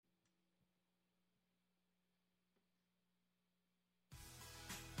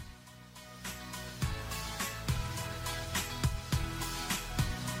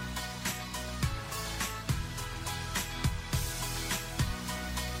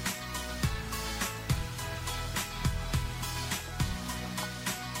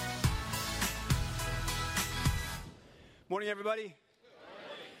morning, everybody.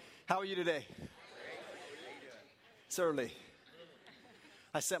 How are you today? It's early.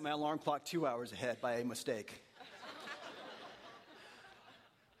 I set my alarm clock 2 hours ahead by a mistake.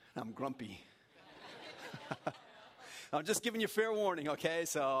 I'm grumpy. I'm just giving you fair warning, okay?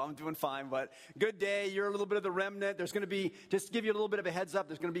 So I'm doing fine, but good day. You're a little bit of the remnant. There's going to be, just to give you a little bit of a heads up,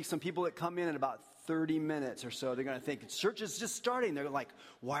 there's going to be some people that come in about 30 minutes or so. They're going to think, church is just starting. They're like,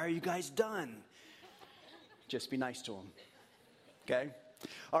 why are you guys done? Just be nice to them, okay?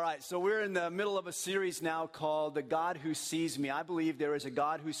 All right, so we're in the middle of a series now called The God Who Sees Me. I believe there is a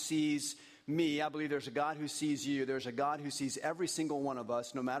God who sees me. I believe there's a God who sees you. There's a God who sees every single one of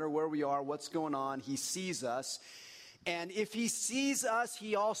us, no matter where we are, what's going on. He sees us. And if he sees us,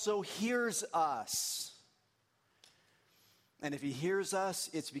 he also hears us. And if he hears us,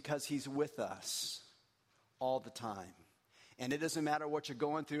 it's because he's with us all the time. And it doesn't matter what you're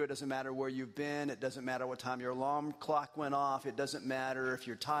going through. It doesn't matter where you've been. It doesn't matter what time your alarm clock went off. It doesn't matter if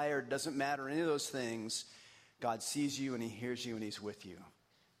you're tired. It doesn't matter any of those things. God sees you and he hears you and he's with you.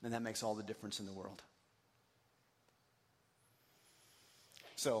 And that makes all the difference in the world.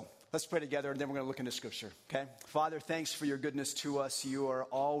 So let's pray together and then we're going to look into Scripture, okay? Father, thanks for your goodness to us. You are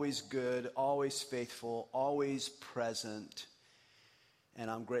always good, always faithful, always present. And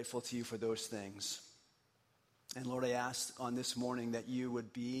I'm grateful to you for those things. And Lord, I ask on this morning that you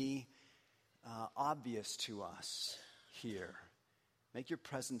would be obvious to us here. Make your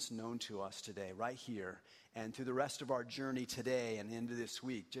presence known to us today, right here. And through the rest of our journey today and into this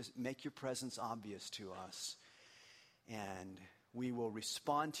week, just make your presence obvious to us. And we will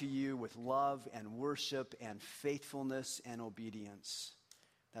respond to you with love and worship and faithfulness and obedience.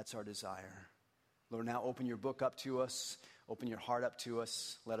 That's our desire. Lord, now open your book up to us. Open your heart up to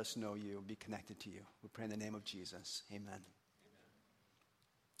us. Let us know you. Be connected to you. We pray in the name of Jesus. Amen.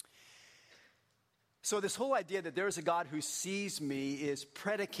 So this whole idea that there is a God who sees me is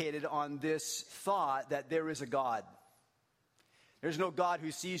predicated on this thought that there is a God. There's no God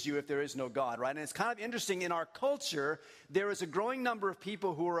who sees you if there is no God, right? And it's kind of interesting, in our culture, there is a growing number of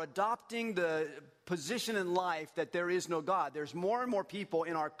people who are adopting the position in life that there is no God. There's more and more people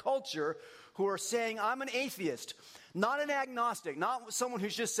in our culture who are saying, I'm an atheist, not an agnostic, not someone who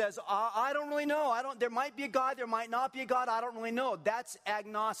just says, I don't really know. There might be a God, there might not be a God, I don't really know. That's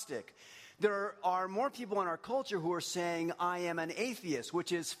agnostic. There are more people in our culture who are saying, I am an atheist,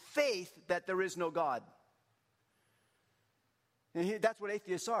 which is faith that there is no God. And that's what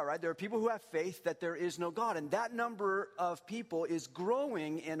atheists are, right? There are people who have faith that there is no God. And that number of people is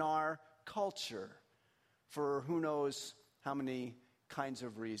growing in our culture for who knows how many kinds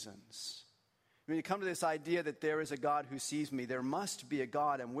of reasons. When you come to this idea that there is a God who sees me, there must be a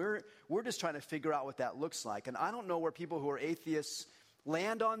God. And we're just trying to figure out what that looks like. And I don't know where people who are atheists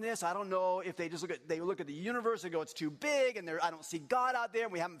land on this. I don't know if they just look at the universe and go, it's too big, and I don't see God out there,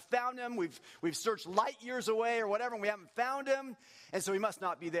 and we haven't found him. We've searched light years away or whatever, and we haven't found him, and so he must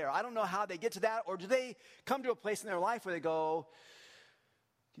not be there. I don't know how they get to that, or do they come to a place in their life where they go,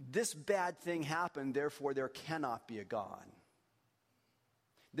 this bad thing happened, therefore there cannot be a God.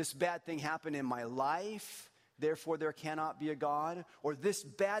 This bad thing happened in my life, therefore there cannot be a God. Or this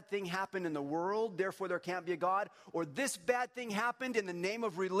bad thing happened in the world, therefore there can't be a God. Or this bad thing happened in the name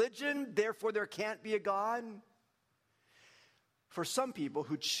of religion, therefore there can't be a God. For some people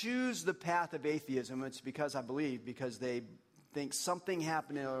who choose the path of atheism, it's because they think something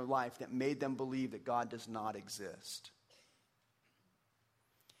happened in their life that made them believe that God does not exist.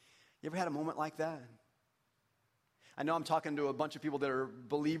 You ever had a moment like that? I know I'm talking to a bunch of people that are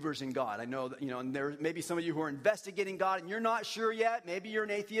believers in God. I know that, and there may be some of you who are investigating God and you're not sure yet. Maybe you're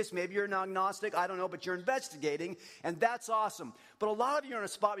an atheist, maybe you're an agnostic, I don't know, but you're investigating, and that's awesome. But a lot of you are in a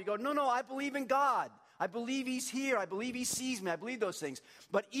spot where you go, no, I believe in God. I believe he's here. I believe he sees me. I believe those things.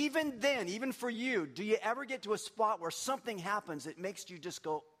 But even then, even for you, do you ever get to a spot where something happens that makes you just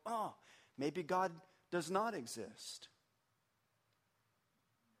go, oh, maybe God does not exist?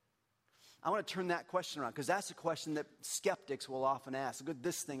 I want to turn that question around because that's a question that skeptics will often ask. Look at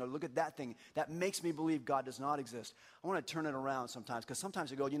this thing or look at that thing. That makes me believe God does not exist. I want to turn it around sometimes because sometimes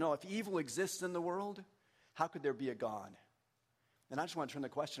you go, if evil exists in the world, how could there be a God? And I just want to turn the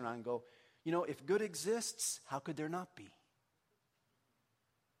question around and go, if good exists, how could there not be?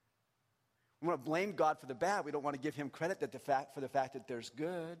 We want to blame God for the bad. We don't want to give him credit for the fact that there's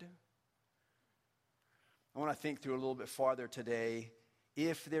good. I want to think through a little bit farther today.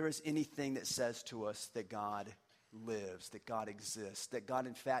 If there is anything that says to us that God lives, that God exists, that God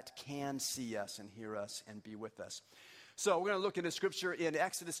in fact can see us and hear us and be with us. So we're going to look into Scripture in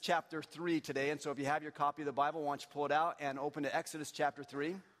Exodus chapter 3 today. And so if you have your copy of the Bible, why don't you pull it out and open to Exodus chapter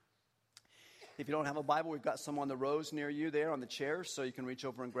 3. If you don't have a Bible, we've got some on the rows near you there on the chairs, so you can reach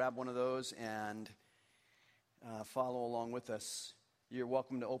over and grab one of those and follow along with us. You're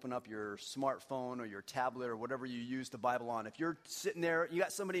welcome to open up your smartphone or your tablet or whatever you use the Bible on. If you're sitting there, you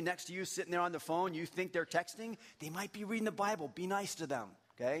got somebody next to you sitting there on the phone, you think they're texting, they might be reading the Bible. Be nice to them,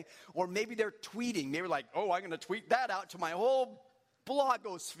 okay? Or maybe they're tweeting. Maybe like, oh, I'm going to tweet that out to my whole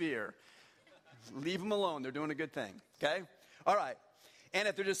blogosphere. Leave them alone. They're doing a good thing, okay? All right. And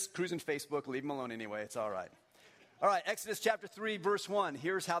if they're just cruising Facebook, leave them alone anyway. It's all right. All right, Exodus chapter 3, verse 1.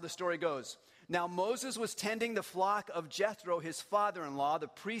 Here's how the story goes. Now Moses was tending the flock of Jethro, his father-in-law, the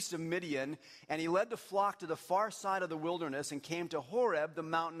priest of Midian, and he led the flock to the far side of the wilderness and came to Horeb, the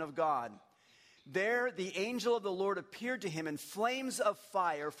mountain of God. There the angel of the Lord appeared to him in flames of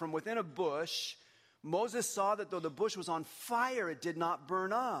fire from within a bush. Moses saw that though the bush was on fire, it did not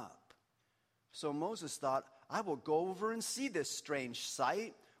burn up. So Moses thought, I will go over and see this strange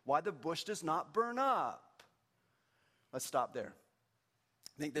sight, why the bush does not burn up. Let's stop there.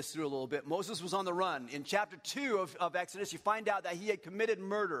 Think this through a little bit. Moses was on the run. In chapter 2 of Exodus, you find out that he had committed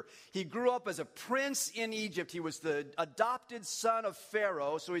murder. He grew up as a prince in Egypt. He was the adopted son of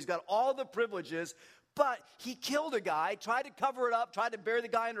Pharaoh, so he's got all the privileges, but he killed a guy, tried to cover it up, tried to bury the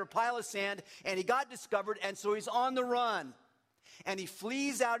guy under a pile of sand, and he got discovered, and so he's on the run. And he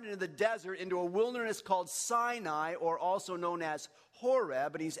flees out into the desert, into a wilderness called Sinai, or also known as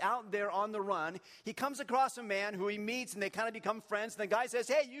Horeb, and he's out there on the run. He comes across a man who he meets, and they kind of become friends. And the guy says,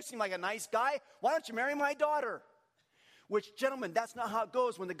 hey, you seem like a nice guy. Why don't you marry my daughter? Which, gentlemen, that's not how it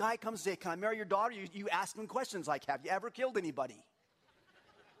goes. When the guy comes and says, can I marry your daughter? You ask him questions like, have you ever killed anybody?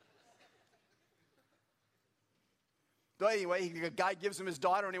 So anyway, the guy gives him his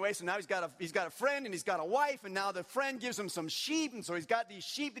daughter anyway, so now he's got a friend and he's got a wife, and now the friend gives him some sheep, and so he's got these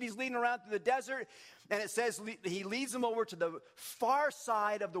sheep that he's leading around through the desert, and it says he leads them over to the far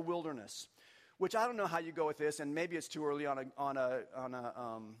side of the wilderness, which I don't know how you go with this, and maybe it's too early on a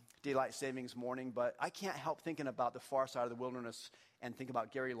daylight savings morning, but I can't help thinking about the far side of the wilderness and think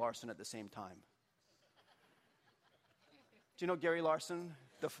about Gary Larson at the same time. Do you know Gary Larson?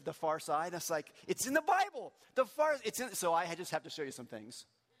 The far side. It's like, it's in the Bible. So I just have to show you some things.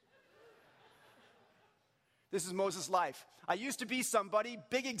 This is Moses' life. I used to be somebody,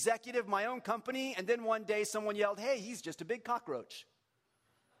 big executive, my own company, and then one day someone yelled, hey, he's just a big cockroach.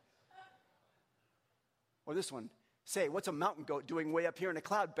 Or this one, say, what's a mountain goat doing way up here in a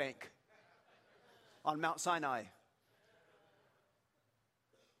cloud bank on Mount Sinai?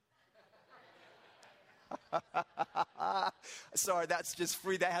 Sorry, that's just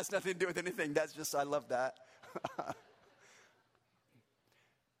free. That has nothing to do with anything. That's just, I love that.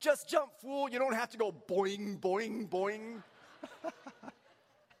 Just jump, fool. You don't have to go boing, boing, boing.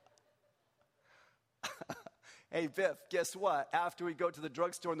 Hey, Biff, guess what? After we go to the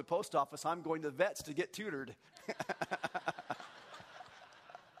drugstore and the post office, I'm going to the vets to get tutored.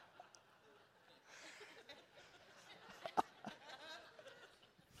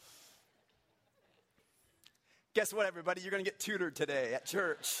 Guess what, everybody? You're going to get tutored today at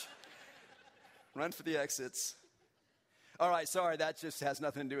church. Run for the exits. All right, sorry, that just has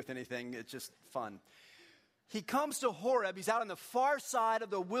nothing to do with anything. It's just fun. He comes to Horeb. He's out on the far side of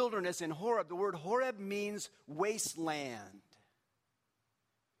the wilderness in Horeb. The word Horeb means wasteland.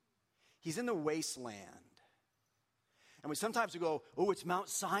 He's in the wasteland. And sometimes we go, oh, it's Mount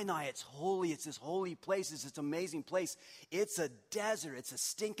Sinai. It's holy. It's this holy place. It's this amazing place. It's a desert. It's a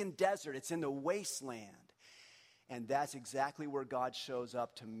stinking desert. It's in the wasteland. And that's exactly where God shows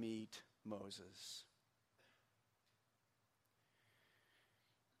up to meet Moses.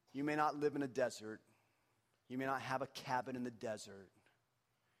 You may not live in a desert. You may not have a cabin in the desert.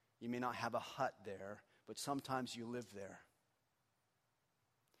 You may not have a hut there, but sometimes you live there.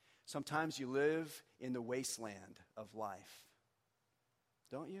 Sometimes you live in the wasteland of life.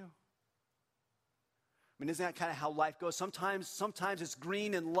 Don't you? I mean, isn't that kind of how life goes? Sometimes it's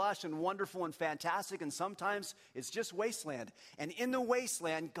green and lush and wonderful and fantastic, and sometimes it's just wasteland. And in the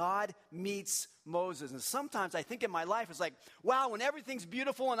wasteland, God meets Moses. And sometimes I think in my life, it's like, wow, when everything's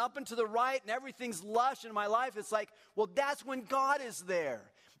beautiful and up and to the right and everything's lush in my life, it's like, well, that's when God is there.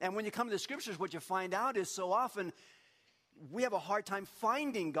 And when you come to the scriptures, what you find out is so often we have a hard time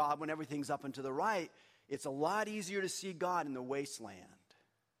finding God when everything's up and to the right. It's a lot easier to see God in the wasteland.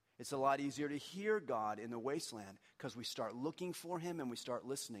 It's a lot easier to hear God in the wasteland because we start looking for him and we start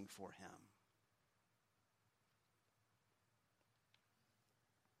listening for him.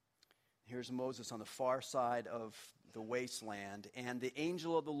 Here's Moses on the far side of the wasteland, and the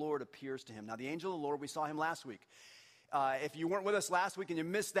angel of the Lord appears to him. Now, the angel of the Lord, we saw him last week. If you weren't with us last week and you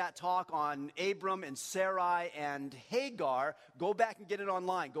missed that talk on Abram and Sarai and Hagar, go back and get it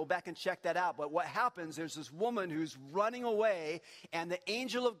online. Go back and check that out. But what happens, there's this woman who's running away, and the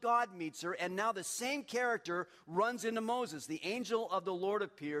angel of God meets her, and now the same character runs into Moses. The angel of the Lord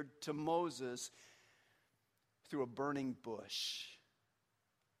appeared to Moses through a burning bush,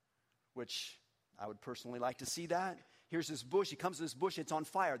 which I would personally like to see that. Here's this bush. He comes to this bush. It's on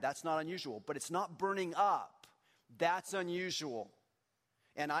fire. That's not unusual. But it's not burning up. That's unusual.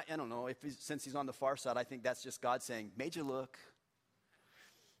 And I don't know, since he's on the far side, I think that's just God saying, made you look.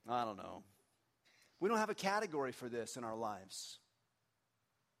 I don't know. We don't have a category for this in our lives.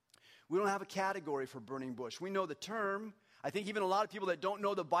 We don't have a category for burning bush. We know the term. I think even a lot of people that don't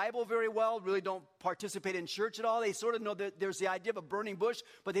know the Bible very well, really don't participate in church at all, they sort of know that there's the idea of a burning bush,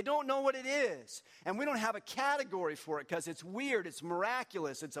 but they don't know what it is. And we don't have a category for it because it's weird, it's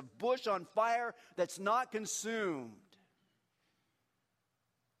miraculous, it's a bush on fire that's not consumed.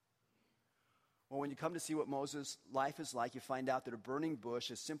 Well, when you come to see what Moses' life is like, you find out that a burning bush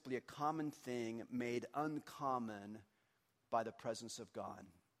is simply a common thing made uncommon by the presence of God.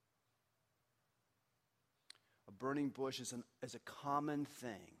 A burning bush is a common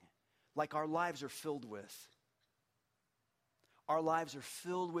thing, like our lives are filled with. Our lives are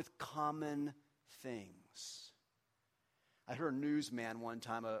filled with common things. I heard a newsman one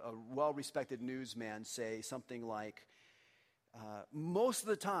time, a well-respected newsman, say something like, most of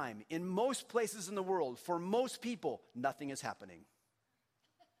the time, in most places in the world, for most people, nothing is happening.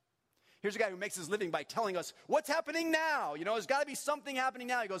 Here's a guy who makes his living by telling us what's happening now. You know, there's got to be something happening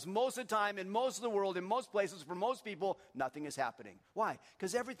now. He goes, most of the time, in most of the world, in most places, for most people, nothing is happening. Why?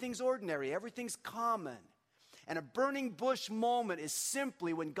 Because everything's ordinary. Everything's common. And a burning bush moment is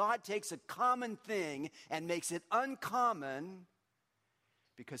simply when God takes a common thing and makes it uncommon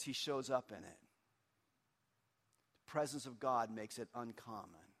because he shows up in it. The presence of God makes it uncommon.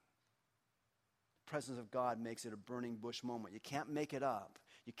 The presence of God makes it a burning bush moment. You can't make it up.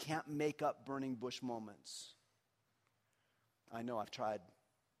 You can't make up burning bush moments. I know I've tried.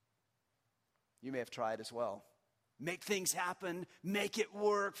 You may have tried as well. Make things happen, make it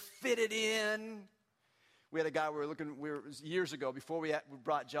work, fit it in. We had a guy years ago, before we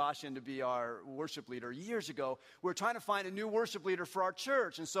brought Josh in to be our worship leader, years ago, we were trying to find a new worship leader for our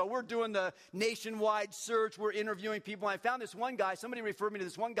church. And so we're doing the nationwide search. We're interviewing people. And I found this one guy. Somebody referred me to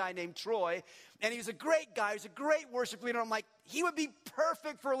this one guy named Troy. And he's a great guy. He's a great worship leader. I'm like, he would be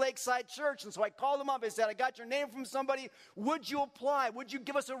perfect for Lakeside Church. And so I called him up. I said, I got your name from somebody. Would you apply? Would you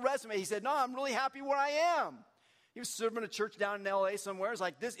give us a resume? He said, no, I'm really happy where I am. He was serving a church down in L.A. somewhere. It's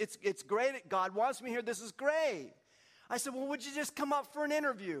like, it's great. God wants me here. This is great. I said, well, would you just come up for an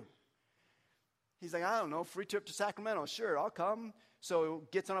interview? He's like, I don't know, free trip to Sacramento. Sure, I'll come. So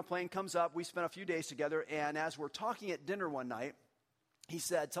gets on a plane, comes up. We spent a few days together. And as we're talking at dinner one night, he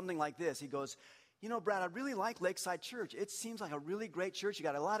said something like this. He goes, you know, Brad, I really like Lakeside Church. It seems like a really great church. You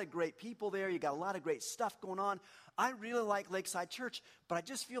got a lot of great people there. You got a lot of great stuff going on. I really like Lakeside Church, but I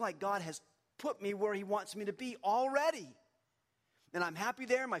just feel like God has put me where he wants me to be already. And I'm happy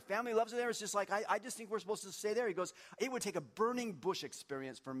there. My family loves it there. It's just like, I just think we're supposed to stay there. He goes, it would take a burning bush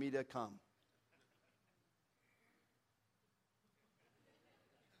experience for me to come.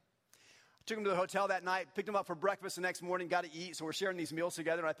 Took him to the hotel that night, picked him up for breakfast the next morning, got to eat. So we're sharing these meals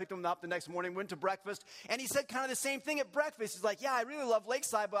together. And I picked him up the next morning, went to breakfast. And he said kind of the same thing at breakfast. He's like, yeah, I really love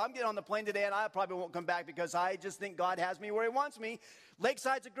Lakeside, but I'm getting on the plane today and I probably won't come back because I just think God has me where he wants me.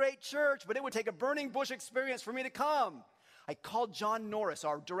 Lakeside's a great church, but it would take a burning bush experience for me to come. I called John Norris,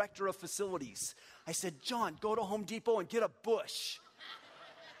 our director of facilities. I said, John, go to Home Depot and get a bush.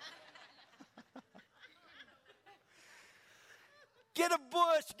 Get a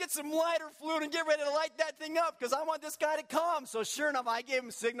bush, get some lighter fluid, and get ready to light that thing up because I want this guy to come. So sure enough, I gave him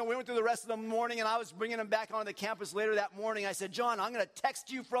a signal. We went through the rest of the morning, and I was bringing him back onto the campus later that morning. I said, John, I'm going to text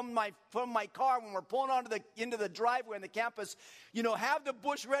you from my car when we're pulling into the driveway on the campus. You know, have the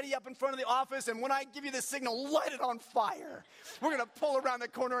bush ready up in front of the office, and when I give you the signal, light it on fire. We're going to pull around the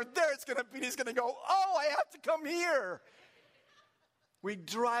corner, and there it's going to be. He's going to go, oh, I have to come here. We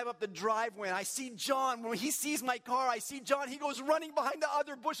drive up the driveway, and I see John. When he sees my car, I see John. He goes running behind the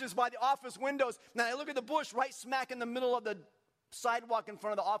other bushes by the office windows. And I look at the bush right smack in the middle of the sidewalk in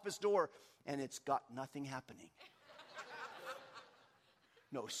front of the office door, and it's got nothing happening.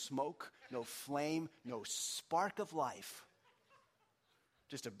 No smoke, no flame, no spark of life.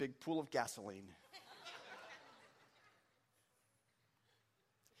 Just a big pool of gasoline.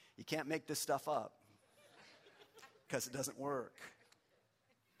 You can't make this stuff up because it doesn't work.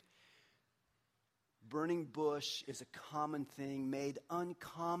 burning bush is a common thing, made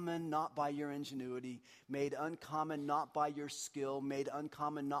uncommon not by your ingenuity, made uncommon not by your skill, made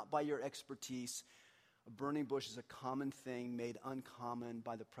uncommon not by your expertise. A burning bush is a common thing made uncommon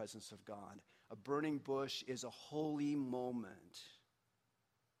by the presence of God. A burning bush is a holy moment,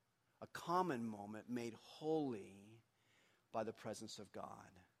 a common moment made holy by the presence of God.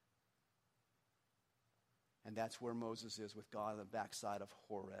 And that's where Moses is with God on the backside of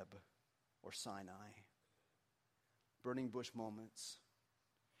Horeb or Sinai. Burning bush moments.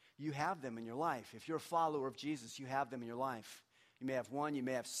 You have them in your life. If you're a follower of Jesus, you have them in your life. You may have 1, you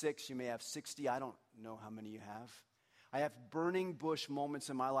may have 6, you may have 60. I don't know how many you have. I have burning bush moments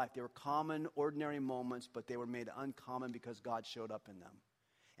in my life. They were common, ordinary moments, but they were made uncommon because God showed up in them.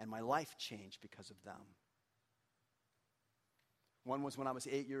 And my life changed because of them. One was when I was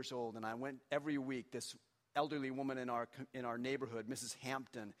 8 years old, and I went every week. This elderly woman in our neighborhood, Mrs.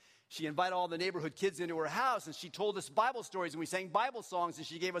 Hampton, she invited all the neighborhood kids into her house, and she told us Bible stories, and we sang Bible songs, and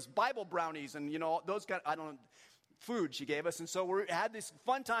she gave us Bible brownies, and those kind of, food she gave us. And so we had this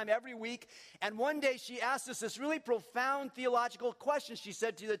fun time every week. And one day she asked us this really profound theological question. She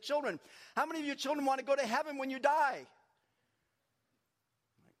said to the children, how many of you children want to go to heaven when you die?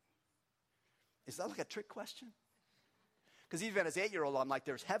 Is that like a trick question? Because even as an 8-year-old, I'm like,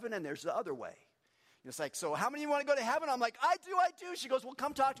 there's heaven and there's the other way. It's like, so how many of you want to go to heaven? I'm like, I do. She goes, well,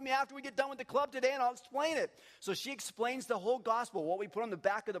 come talk to me after we get done with the club today and I'll explain it. So she explains the whole gospel, what we put on the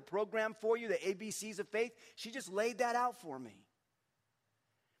back of the program for you, the ABCs of faith. She just laid that out for me.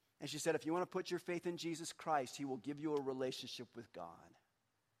 And she said, if you want to put your faith in Jesus Christ, he will give you a relationship with God,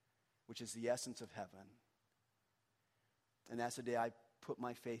 which is the essence of heaven. And that's the day I put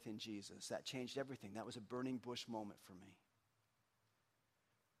my faith in Jesus. That changed everything. That was a burning bush moment for me.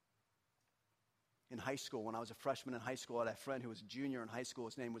 In high school, when I was a freshman in high school, I had a friend who was a junior in high school.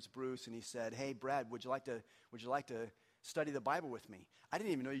 His name was Bruce, and he said, hey, Brad, would you like to study the Bible with me? I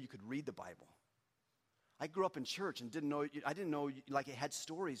didn't even know you could read the Bible. I grew up in church and didn't know like it had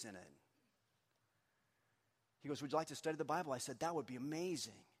stories in it. He goes, would you like to study the Bible? I said, that would be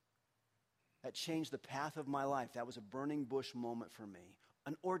amazing. That changed the path of my life. That was a burning bush moment for me.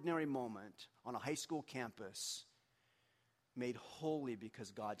 An ordinary moment on a high school campus made holy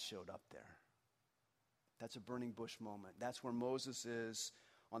because God showed up there. That's a burning bush moment. That's where Moses is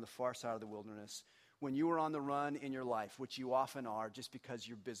on the far side of the wilderness. When you are on the run in your life, which you often are just because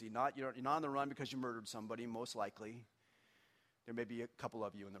you're busy. You're not on the run because you murdered somebody, most likely. There may be a couple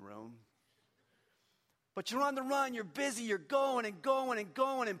of you in the room. But you're on the run, you're busy, you're going and going and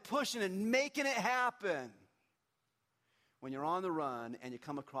going and pushing and making it happen. When you're on the run and you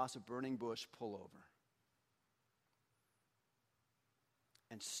come across a burning bush, pull over.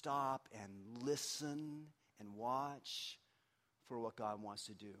 And stop and listen and watch for what God wants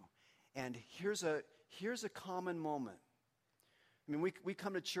to do. And here's a common moment. I mean, we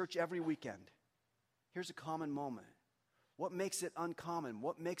come to church every weekend. Here's a common moment. What makes it uncommon?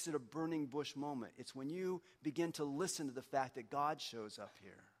 What makes it a burning bush moment? It's when you begin to listen to the fact that God shows up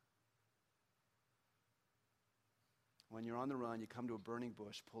here. When you're on the run, you come to a burning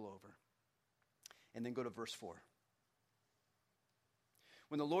bush, pull over. And then go to verse 4.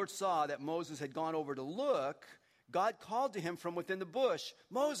 When the Lord saw that Moses had gone over to look, God called to him from within the bush,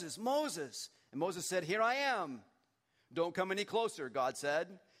 Moses, Moses. And Moses said, here I am. Don't come any closer, God said.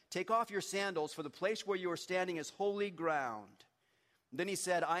 Take off your sandals, for the place where you are standing is holy ground. Then he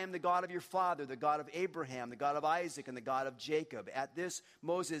said, I am the God of your father, the God of Abraham, the God of Isaac, and the God of Jacob. At this,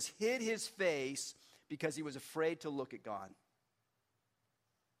 Moses hid his face because he was afraid to look at God.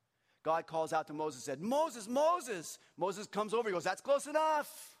 God calls out to Moses and said, Moses, Moses. Moses comes over. He goes, that's close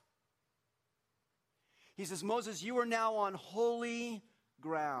enough. He says, Moses, you are now on holy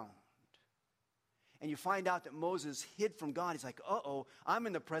ground. And you find out that Moses hid from God. He's like, uh-oh, I'm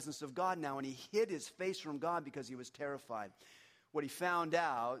in the presence of God now. And he hid his face from God because he was terrified. What he found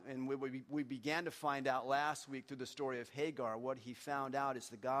out, and we began to find out last week through the story of Hagar, what he found out is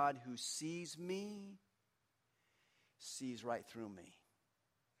the God who sees me, sees right through me.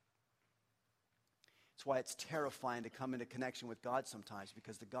 That's why it's terrifying to come into connection with God sometimes,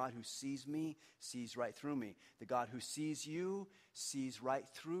 because the God who sees me sees right through me. The God who sees you sees right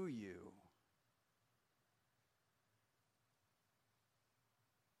through you.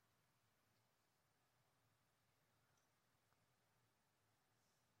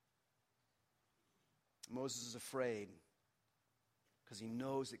 Moses is afraid because he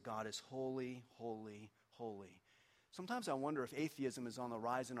knows that God is holy, holy, holy. Sometimes I wonder if atheism is on the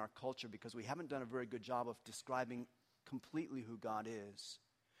rise in our culture because we haven't done a very good job of describing completely who God is.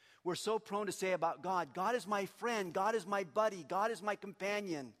 We're so prone to say about God, God is my friend, God is my buddy, God is my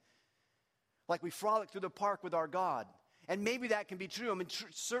companion. like we frolic through the park with our God. And maybe that can be true. I mean,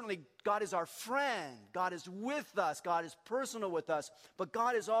 certainly God is our friend. God is with us. God is personal with us. But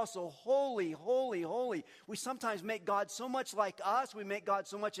God is also holy, holy, holy. We sometimes make God so much like us. We make God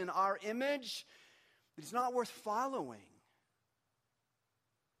so much in our image that he's not worth following.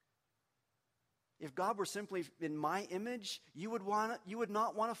 If God were simply in my image, you would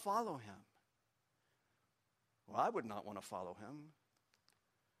not want to follow him. Well, I would not want to follow him.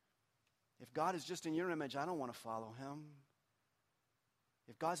 If God is just in your image, I don't want to follow him.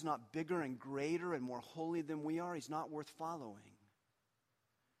 If God's not bigger and greater and more holy than we are, he's not worth following.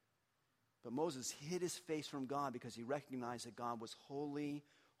 But Moses hid his face from God because he recognized that God was holy,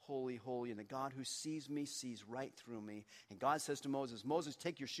 holy, holy, and the God who sees me sees right through me. And God says to Moses, Moses,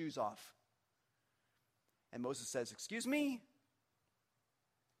 take your shoes off. And Moses says, excuse me?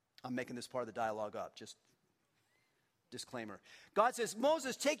 I'm making this part of the dialogue up, just disclaimer. God says,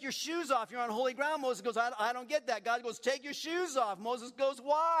 Moses, take your shoes off. You're on holy ground. Moses goes, I don't get that. God goes, take your shoes off. Moses goes,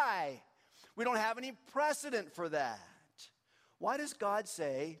 why? We don't have any precedent for that. Why does God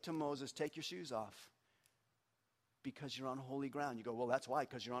say to Moses, take your shoes off? Because you're on holy ground. You go, well, that's why,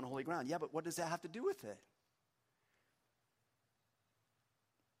 because you're on holy ground. Yeah, but what does that have to do with it?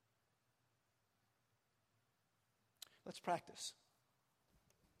 Let's practice.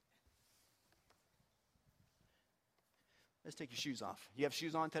 Let's take your shoes off. You have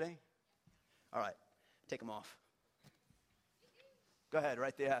shoes on today? All right, take them off. Go ahead,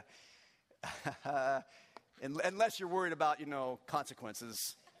 right there. Unless you're worried about,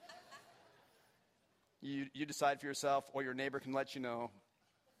 consequences. You decide for yourself, or your neighbor can let you know.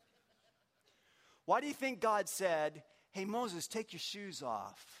 Why do you think God said, hey, Moses, take your shoes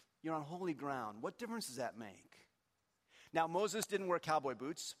off. You're on holy ground. What difference does that make? Now, Moses didn't wear cowboy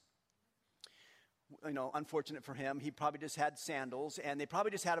boots. Unfortunate for him. He probably just had sandals, and they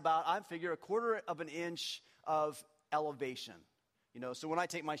probably just had about, I figure, 1/4 of an inch of elevation. So when I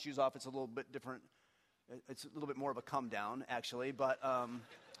take my shoes off, it's a little bit different. It's a little bit more of a come down, actually, but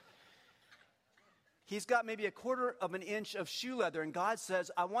he's got maybe 1/4 of an inch of shoe leather, and God says,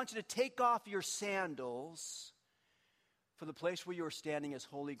 I want you to take off your sandals, for the place where you are standing is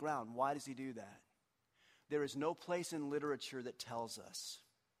holy ground. Why does he do that? There is no place in literature that tells us.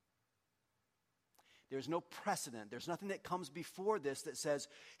 There's no precedent. There's nothing that comes before this that says,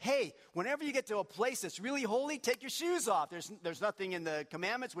 hey, whenever you get to a place that's really holy, take your shoes off. There's nothing in the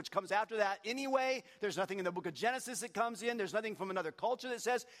commandments which comes after that anyway. There's nothing in the book of Genesis that comes in. There's nothing from another culture that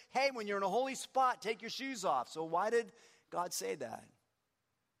says, hey, when you're in a holy spot, take your shoes off. So why did God say that?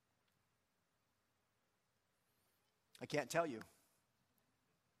 I can't tell you,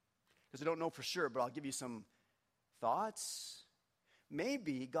 because I don't know for sure, but I'll give you some thoughts.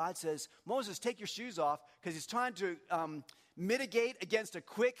 Maybe God says, Moses, take your shoes off, because he's trying to mitigate against a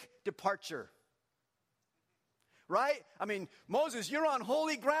quick departure. Right? I mean, Moses, you're on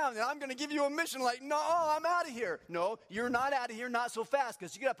holy ground, and I'm going to give you a mission. Like, no, I'm out of here. No, you're not out of here, not so fast,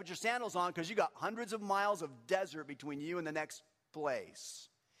 because you got to put your sandals on, because you got hundreds of miles of desert between you and the next place.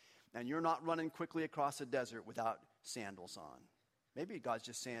 And you're not running quickly across the desert without sandals on. Maybe God's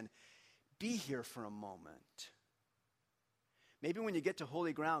just saying, be here for a moment. Maybe when you get to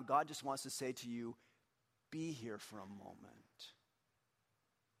holy ground, God just wants to say to you, be here for a moment.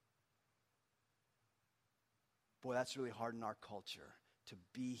 Boy, that's really hard in our culture, to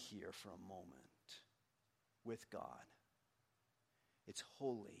be here for a moment with God. It's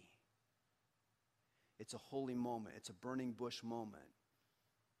holy. It's a holy moment. It's a burning bush moment.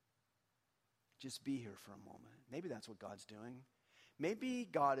 Just be here for a moment. Maybe that's what God's doing. Maybe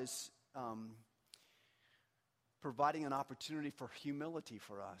God is providing an opportunity for humility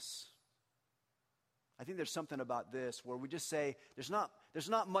for us. I think there's something about this where we just say, there's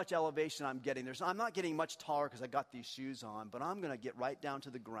not much elevation I'm getting. I'm not getting much taller because I got these shoes on, but I'm going to get right down to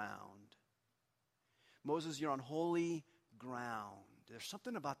the ground. Moses, you're on holy ground. There's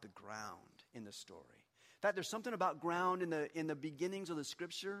something about the ground in the story. In fact, there's something about ground in the beginnings of the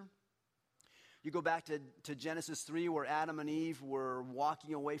scripture. You go back to Genesis 3, where Adam and Eve were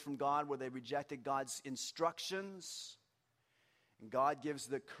walking away from God, where they rejected God's instructions. And God gives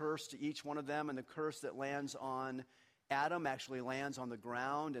the curse to each one of them, and the curse that lands on Adam actually lands on the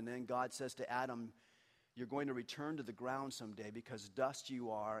ground. And then God says to Adam, you're going to return to the ground someday, because dust you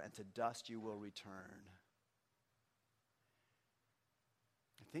are, and to dust you will return.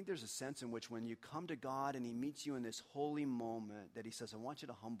 I think there's a sense in which when you come to God and he meets you in this holy moment, that he says, I want you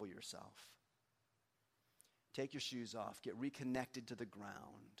to humble yourself. Take your shoes off, get reconnected to the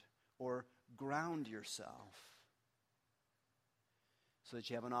ground, or ground yourself so that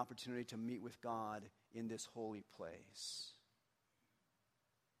you have an opportunity to meet with God in this holy place.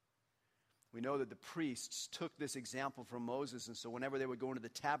 We know that the priests took this example from Moses, and so whenever they would go into the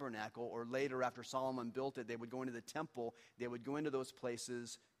tabernacle, or later after Solomon built it, they would go into the temple, they would go into those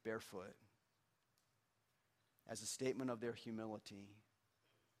places barefoot as a statement of their humility.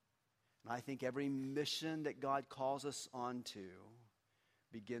 And I think every mission that God calls us onto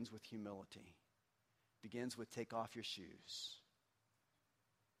begins with humility, begins with take off your shoes.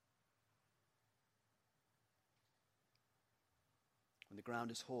 When the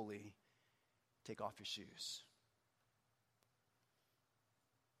ground is holy, take off your shoes.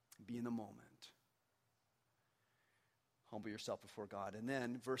 Be in the moment. Humble yourself before God. And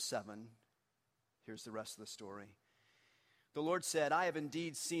then, verse 7, here's the rest of the story. The Lord said, I have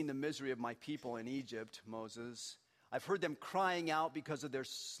indeed seen the misery of my people in Egypt, Moses. I've heard them crying out because of their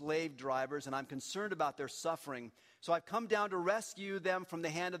slave drivers, and I'm concerned about their suffering. So I've come down to rescue them from the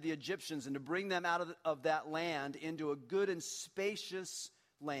hand of the Egyptians and to bring them out of that land into a good and spacious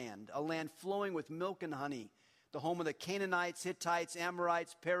land, a land flowing with milk and honey, the home of the Canaanites, Hittites,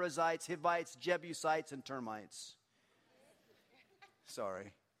 Amorites, Perizzites, Hivites, Jebusites, and termites.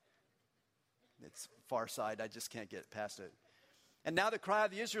 Sorry. It's far side. I just can't get past it. And now the cry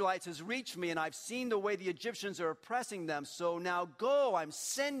of the Israelites has reached me, and I've seen the way the Egyptians are oppressing them. So now go, I'm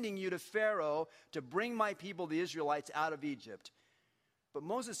sending you to Pharaoh to bring my people, the Israelites, out of Egypt. But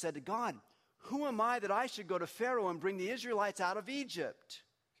Moses said to God, who am I that I should go to Pharaoh and bring the Israelites out of Egypt?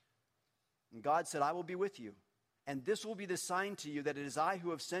 And God said, I will be with you. And this will be the sign to you that it is I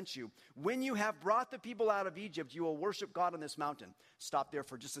who have sent you. When you have brought the people out of Egypt, you will worship God on this mountain. Stop there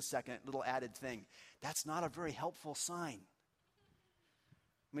for just a second, little added thing. That's not a very helpful sign.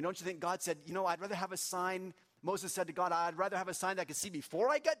 I mean, don't you think God said, I'd rather have a sign. Moses said to God, I'd rather have a sign that I can see before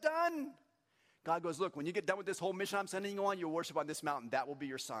I get done. God goes, look, when you get done with this whole mission I'm sending you on, you'll worship on this mountain. That will be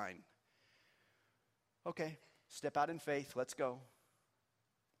your sign. Okay, step out in faith. Let's go.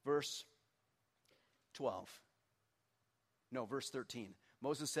 Verse 13.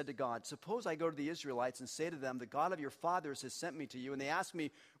 Moses said to God, suppose I go to the Israelites and say to them, the God of your fathers has sent me to you, and they ask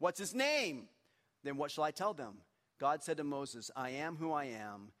me, what's his name? Then what shall I tell them? God said to Moses, I am who I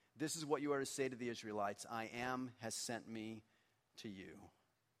am. This is what you are to say to the Israelites. I am has sent me to you.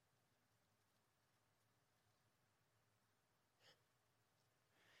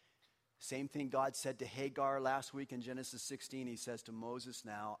 Same thing God said to Hagar last week in Genesis 16. He says to Moses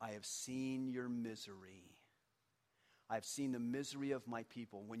now, I have seen your misery. I've seen the misery of my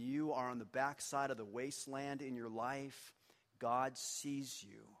people. When you are on the backside of the wasteland in your life, God sees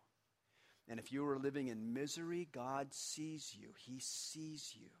you. And if you are living in misery, God sees you. He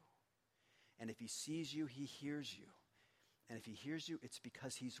sees you. And if he sees you, he hears you. And if he hears you, it's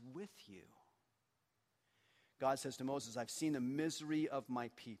because he's with you. God says to Moses, I've seen the misery of my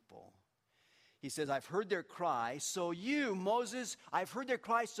people. He says, I've heard their cry, so you, Moses, I've heard their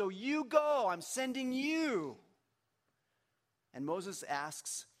cry, so you go. I'm sending you. And Moses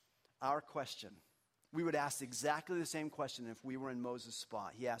asks our question. We would ask exactly the same question if we were in Moses'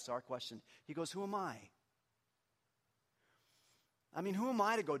 spot. He asks our question. He goes, who am I? I mean, who am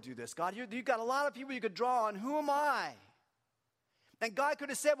I to go do this? God, you've got a lot of people you could draw on. Who am I? And God could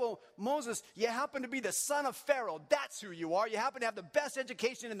have said, well, Moses, you happen to be the son of Pharaoh. That's who you are. You happen to have the best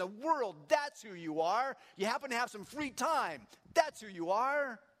education in the world. That's who you are. You happen to have some free time. That's who you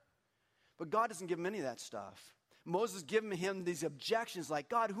are. But God doesn't give him any of that stuff. Moses giving him these objections like,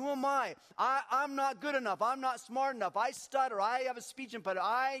 God, who am I? I'm not good enough. I'm not smart enough. I stutter. I have a speech impediment.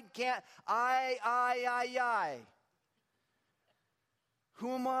 I can't. I.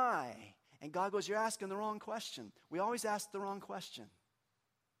 Who am I? And God goes, you're asking the wrong question. We always ask the wrong question.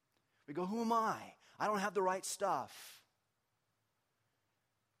 We go, who am I? I don't have the right stuff.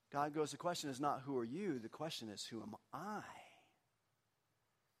 God goes, the question is not who are you? The question is who am I?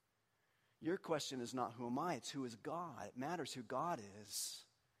 Your question is not who am I, it's who is God. It matters who God is,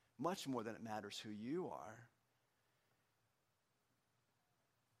 much more than it matters who you are.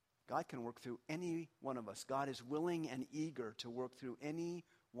 God can work through any one of us. God is willing and eager to work through any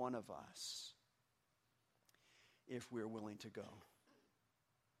one of us if we're willing to go.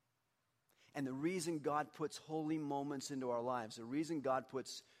 And the reason God puts holy moments into our lives, the reason God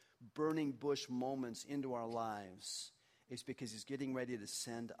puts burning bush moments into our lives is because he's getting ready to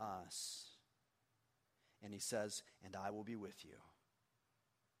send us. And he says, and I will be with you.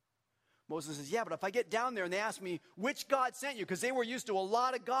 Moses says, yeah, but if I get down there and they ask me, which God sent you? Because they were used to a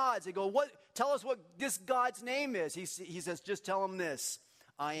lot of gods. They go, tell us what this God's name is. He says, just tell them this.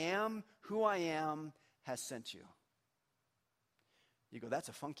 I am who I am has sent you. You go, that's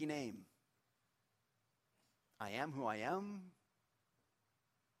a funky name. I am who I am.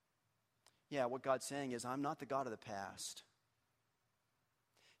 Yeah, what God's saying is, I'm not the God of the past.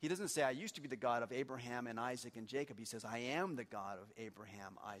 He doesn't say, I used to be the God of Abraham and Isaac and Jacob. He says, I am the God of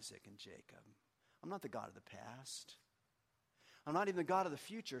Abraham, Isaac, and Jacob. I'm not the God of the past. I'm not even the God of the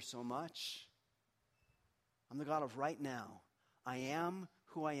future so much. I'm the God of right now. I am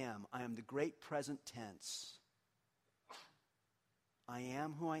who I am. I am the great present tense. I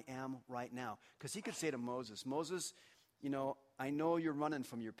am who I am right now. Because he could say to Moses, Moses, I know you're running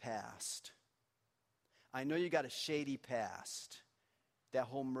from your past. I know you got a shady past. That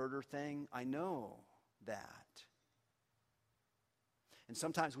whole murder thing, I know that. And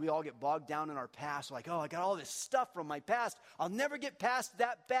sometimes we all get bogged down in our past. We're like, I got all this stuff from my past. I'll never get past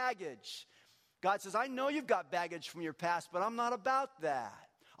that baggage. God says, I know you've got baggage from your past, but I'm not about that.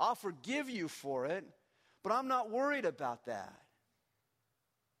 I'll forgive you for it, but I'm not worried about that.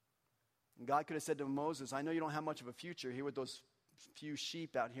 And God could have said to Moses, I know you don't have much of a future here with those few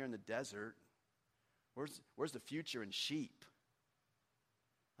sheep out here in the desert. Where's the future in sheep?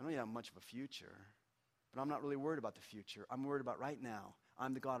 I know you don't have much of a future, but I'm not really worried about the future. I'm worried about right now.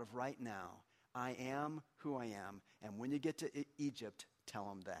 I'm the God of right now. I am who I am. And when you get to Egypt, tell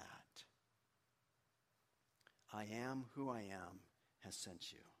them that. I am who I am has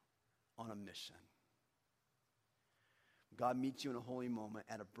sent you on a mission. God meets you in a holy moment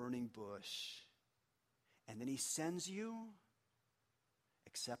at a burning bush, and then he sends you,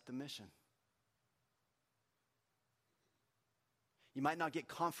 accept the mission. You might not get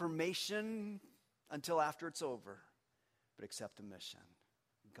confirmation until after it's over, but accept the mission.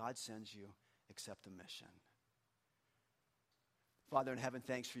 God sends you, accept the mission. Father in heaven,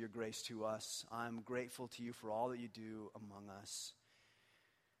 thanks for your grace to us. I'm grateful to you for all that you do among us.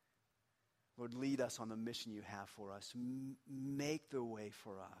 Lord, lead us on the mission you have for us. Make the way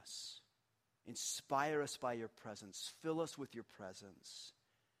for us. Inspire us by your presence. Fill us with your presence.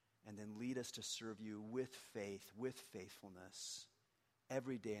 And then lead us to serve you with faith, with faithfulness,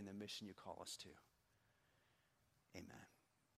 every day in the mission you call us to. Amen.